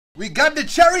We got the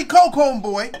cherry Coke,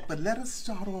 homeboy, but let us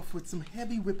start off with some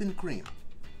heavy whipping cream.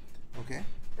 Okay?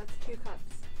 That's 2 cups.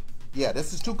 Yeah,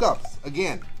 this is 2 cups.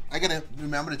 Again, I gotta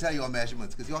remember to tell you all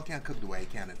measurements because y'all can't cook the way I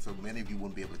can, and so many of you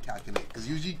wouldn't be able to calculate. Because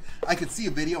usually I could see a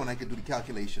video and I could do the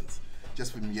calculations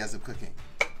just from years of cooking.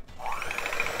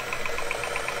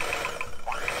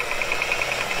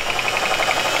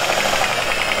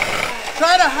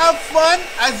 Try to have fun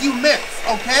as you mix,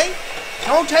 okay?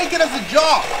 Don't take it as a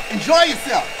job. Enjoy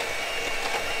yourself.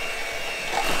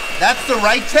 That's the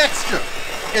right texture.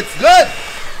 It's good.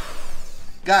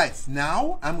 Guys,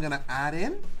 now I'm gonna add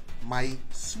in my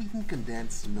sweetened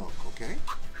condensed milk, okay?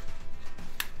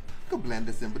 You can blend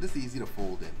this in, but it's easy to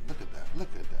fold in. Look at that, look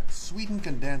at that. Sweetened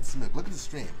condensed milk. Look at the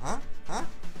stream, huh? Huh?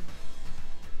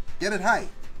 Get it high.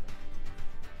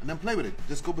 And then play with it.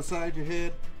 Just go beside your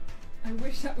head. I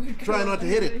wish that would go. Try not to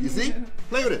hit it, you see?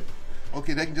 Play with it.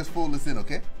 Okay, they can just fold this in,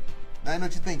 okay? Now I know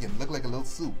what you're thinking. Look like a little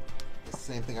soup. It's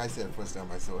the same thing I said the first time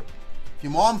I saw it. If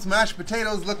your mom's mashed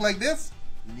potatoes look like this,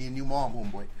 you need a new mom,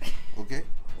 homeboy. Okay?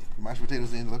 Mashed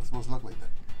potatoes ain't supposed to look like that.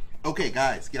 Okay,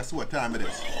 guys, guess what time it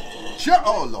is?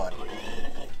 Oh, Lord.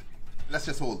 Let's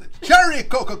just hold it. Cherry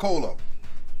Coca-Cola.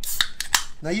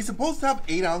 Now, you're supposed to have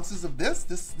 8 ounces of this.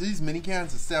 These mini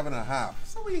cans are 7.5.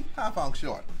 So we ½ ounce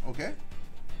short, okay?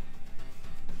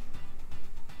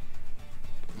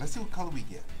 Let's see what color we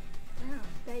get. Yeah,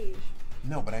 beige.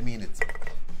 No, but I mean it's,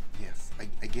 yes,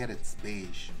 I get it's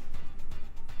beige.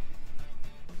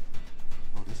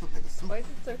 Oh, this looks like a soup. Why is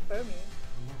it so foamy?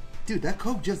 Dude, that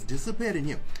Coke just disappeared in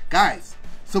here. Guys,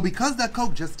 so because that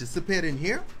Coke just disappeared in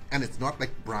here, and it's not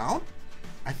like brown,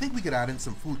 I think we could add in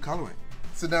some food coloring.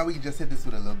 So now we can just hit this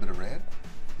with a little bit of red.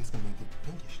 It's gonna make it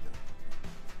pinkish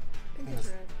though. Pinkish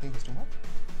red. Think it's too much?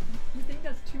 You think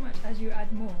that's too much as you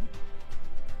add more?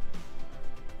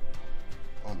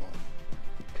 Oh Lord.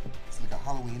 It's like a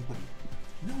Halloween pudding.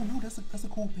 No, that's a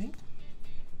cool pink.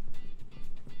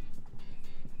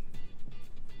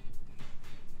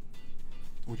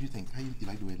 What do you think? How you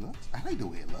like the way it looks? I like the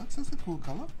way it looks. That's a cool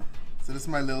color. So this is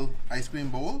my little ice cream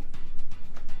bowl.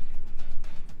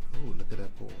 Oh, look at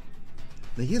that bowl.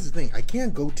 Now here's the thing. I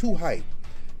can't go too high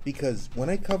because when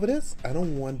I cover this, I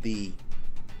don't want the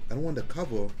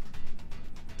cover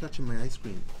touching my ice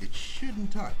cream. It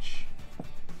shouldn't touch.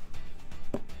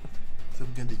 So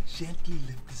I'm going to gently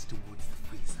lift this towards the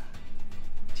freezer.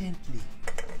 Gently,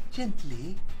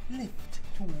 gently lift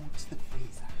towards the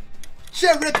freezer.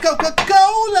 Cherry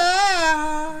Coca-Cola!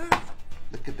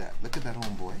 Look at that,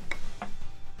 homeboy.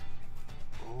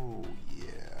 Oh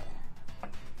yeah.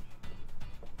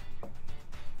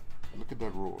 Look at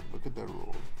that roll,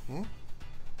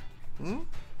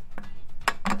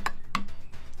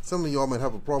 Some of y'all might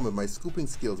have a problem with my scooping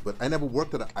skills, but I never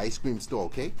worked at an ice cream store,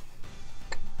 okay?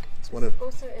 This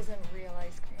also isn't real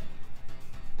ice cream.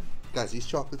 Guys, these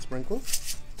chocolate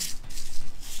sprinkles,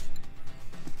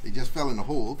 they just fell in a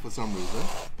hole for some reason.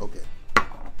 Okay.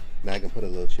 Now I can put a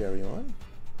little cherry on.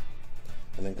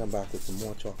 And then come back with some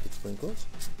more chocolate sprinkles.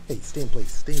 Hey, stay in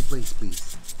place,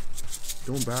 please.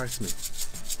 Don't embarrass me.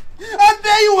 And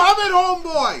there you have it,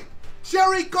 homeboy!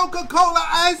 Cherry Coca-Cola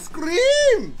ice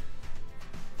cream!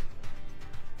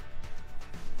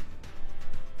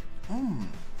 Mmm.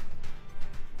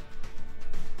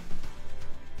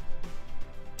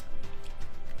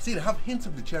 See, they have hints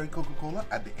of the cherry Coca-Cola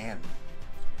at the end.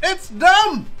 It's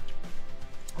dumb,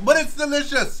 but it's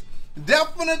delicious.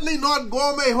 Definitely not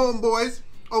gourmet, homeboys.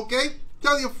 Okay?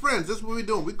 Tell your friends. This is what we're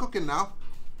doing. We're cooking now.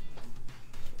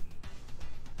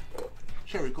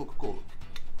 Cherry Coca-Cola.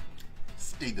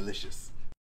 Stay delicious.